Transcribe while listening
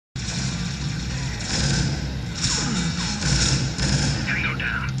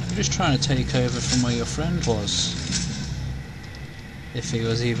just trying to take over from where your friend was. If he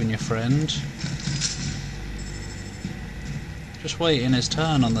was even your friend. Just waiting his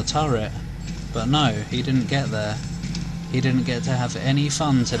turn on the turret. But no, he didn't get there. He didn't get to have any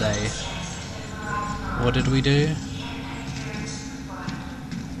fun today. What did we do?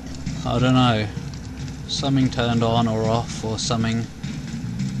 I don't know. Something turned on or off or something.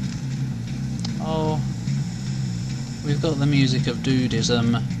 Oh. We've got the music of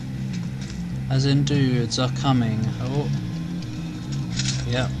dudism. As in dudes are coming. Oh.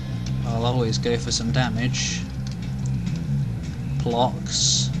 Yep. I'll always go for some damage.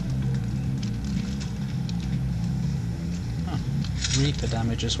 Blocks. Huh. Reaper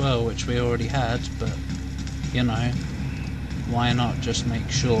damage as well, which we already had, but you know, why not just make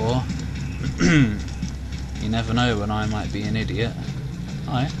sure? You never know when I might be an idiot.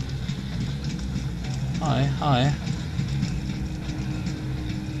 Hi. Hi, hi.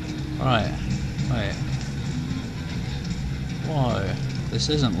 Right, wait. Whoa, this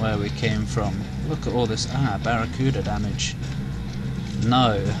isn't where we came from. Look at all this, barracuda damage.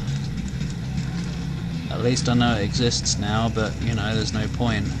 No. At least I know it exists now, but, you know, there's no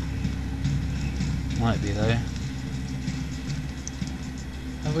point. Might be, though.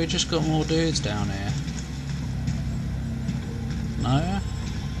 Have we just got more dudes down here? No?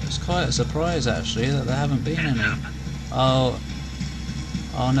 It's quite a surprise, actually, that there haven't been any. Oh,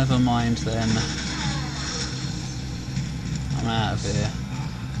 never mind, then. I'm out of here.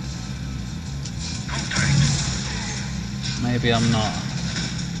 Maybe I'm not.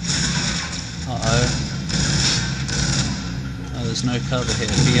 Uh-oh. Oh, there's no cover here.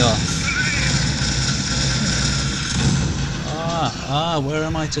 Be off. Where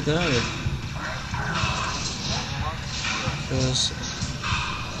am I to go? Because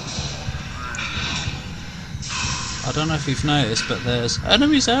I don't know if you've noticed, but there's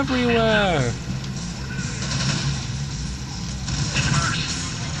enemies everywhere!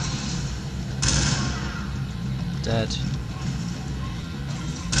 Dead.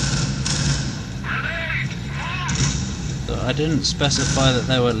 So I didn't specify that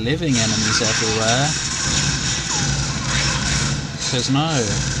there were living enemies everywhere. Because no.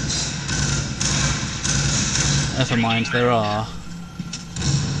 Never mind, there are.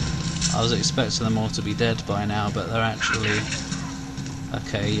 I was expecting them all to be dead by now, but they're actually...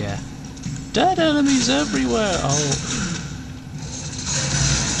 Okay, yeah. Dead enemies everywhere! Oh.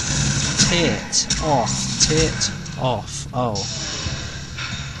 Tit off. Tit off. Oh.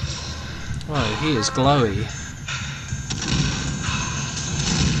 Oh, he is glowy.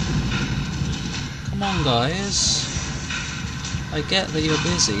 Come on, guys. I get that you're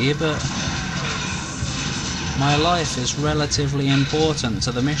busy, but my life is relatively important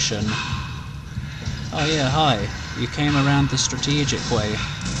to the mission. Oh yeah, hi. You came around the strategic way.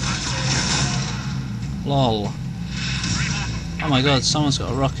 Lol. Oh my god, someone's got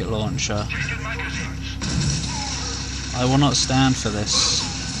a rocket launcher. I will not stand for this.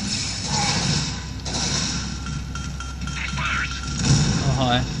 Oh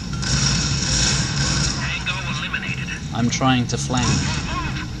hi. I'm trying to flank.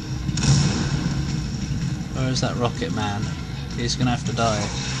 Where is that rocket man? He's gonna have to die.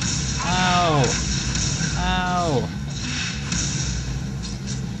 Ow! Ow!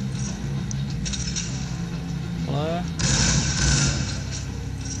 Hello?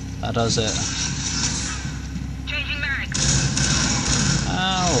 That does it. Changing mag.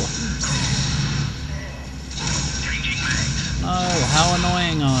 Ow! Changing mag. No, how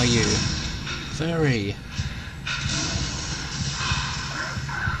annoying are you? Very.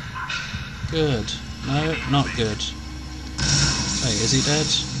 Good. No, not good. Wait, is he dead?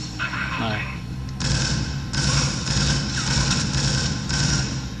 No.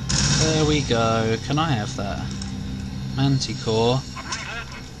 There we go. Can I have that? Manticore.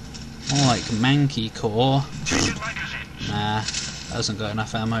 More like Manky-core. Nah, hasn't got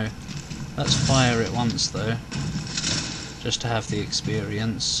enough ammo. Let's fire it once though. Just to have the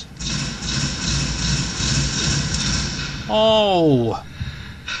experience. Oh!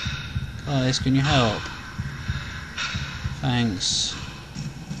 Guys, can you help? Thanks.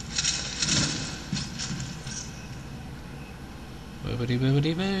 Boobity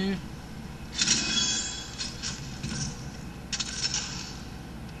boobity boo.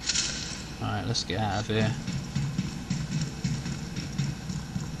 Alright, let's get out of here.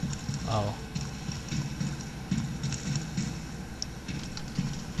 Oh.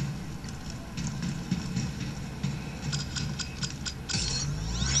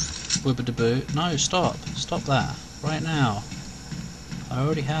 Wibbity boo. No, stop. Stop that. Right now. I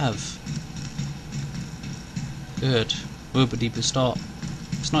already have. Good. Wibbity boo, stop.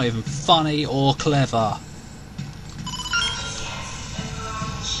 It's not even funny or clever.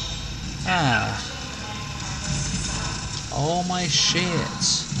 Ah. Oh my shit.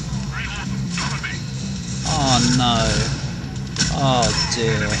 Oh no. Oh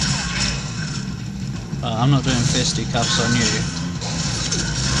dear. I'm not doing fisticuffs on you.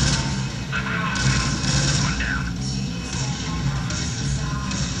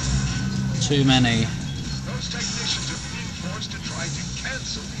 Too many. Those technicians are being forced to try to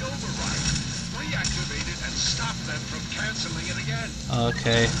cancel the override. Reactivate it and stop them from canceling it again.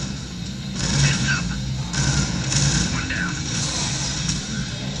 Okay.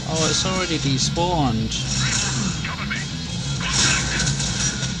 Oh, it's already despawned. Cover me.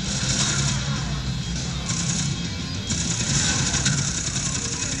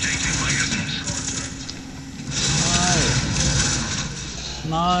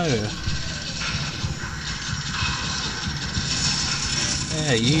 No.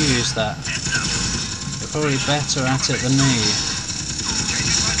 Yeah, you use that. You're probably better at it than me.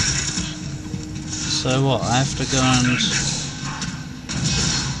 So what, I have to go and...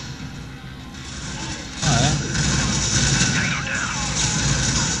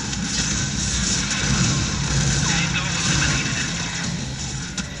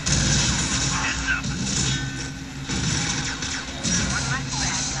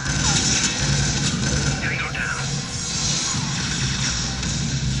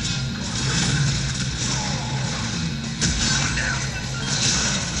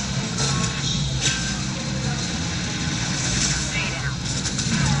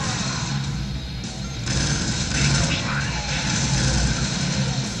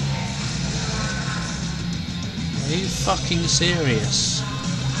 Are you fucking serious?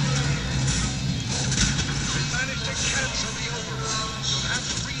 We managed to cancel the override. You'll have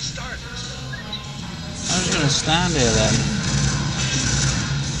to restart it. I'm just gonna stand here then.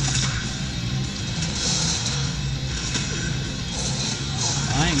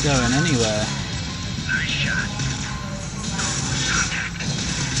 I ain't going anywhere. Nice shot. Contact.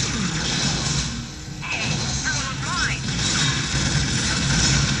 Hey, that one was mine.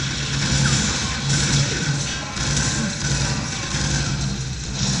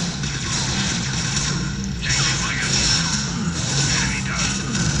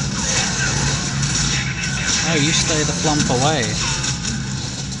 Oh, you stay the flump away.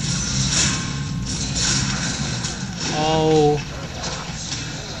 Oh.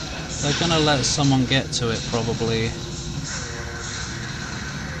 They're gonna let someone get to it, probably. Stay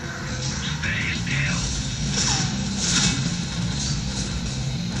still.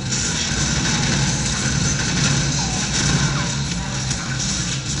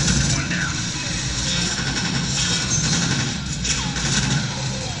 One down.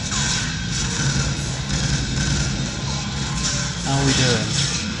 How are we doing?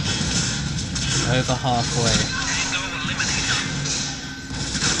 Over halfway. Tango eliminated.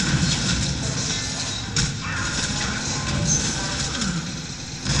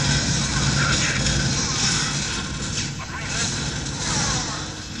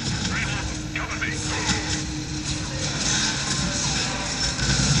 Cover me.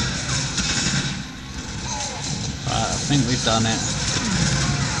 Right, I think we've done it.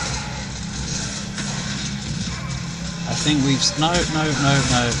 I think we've... No. I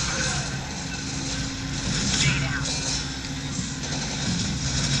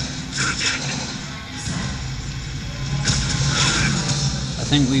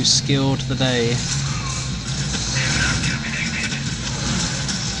think we've skilled the day.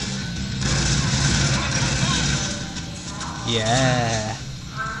 Yeah.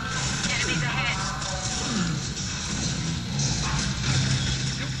 Enemies ahead.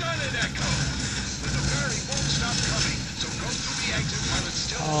 You've done it, Echo. The Nugari won't stop coming, so go through the exit while it's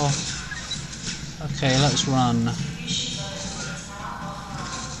still Oh. Okay, let's run.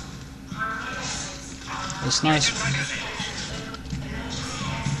 It's nice.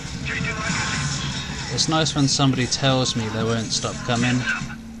 It's nice when somebody tells me they won't stop coming,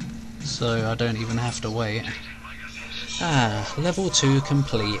 so I don't even have to wait. Ah, level 2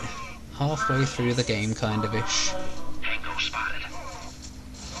 complete. Halfway through the game, kind of ish. Tango spotted.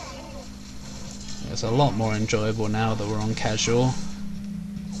 It's a lot more enjoyable now that we're on casual.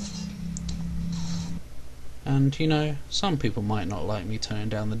 And you know, some people might not like me turning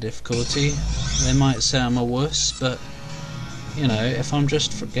down the difficulty. They might say I'm a wuss, but you know, if I'm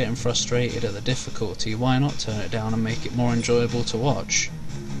just getting frustrated at the difficulty, why not turn it down and make it more enjoyable to watch?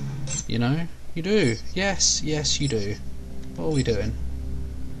 You know? You do. Yes, you do. What are we doing?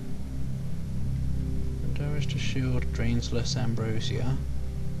 Endurance to shield, drains less ambrosia.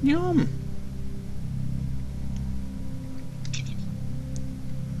 Yum!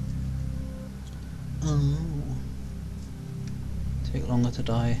 Oh. Take longer to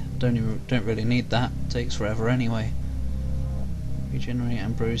die. Don't really need that. Takes forever anyway. Regenerate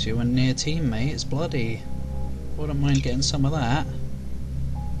ambrosia when near teammates. Bloody. Wouldn't mind getting some of that.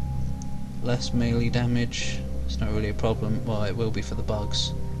 Less melee damage. It's not really a problem. Well, it will be for the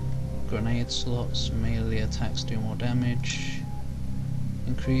bugs. Grenade slots. Melee attacks do more damage.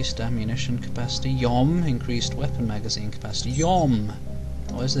 Increased ammunition capacity. Yom. Increased weapon magazine capacity. Yom.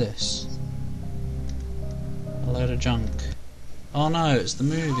 What is this? A load of junk. Oh no, it's the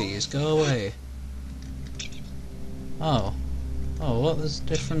movies. Go away. Oh. Oh, what? There's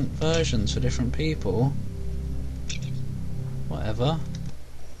different versions for different people. Whatever.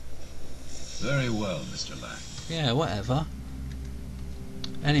 Very well, Mr. Lack. Yeah, whatever.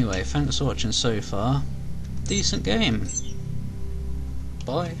 Anyway, thanks for watching so far. Decent game.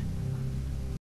 Bye.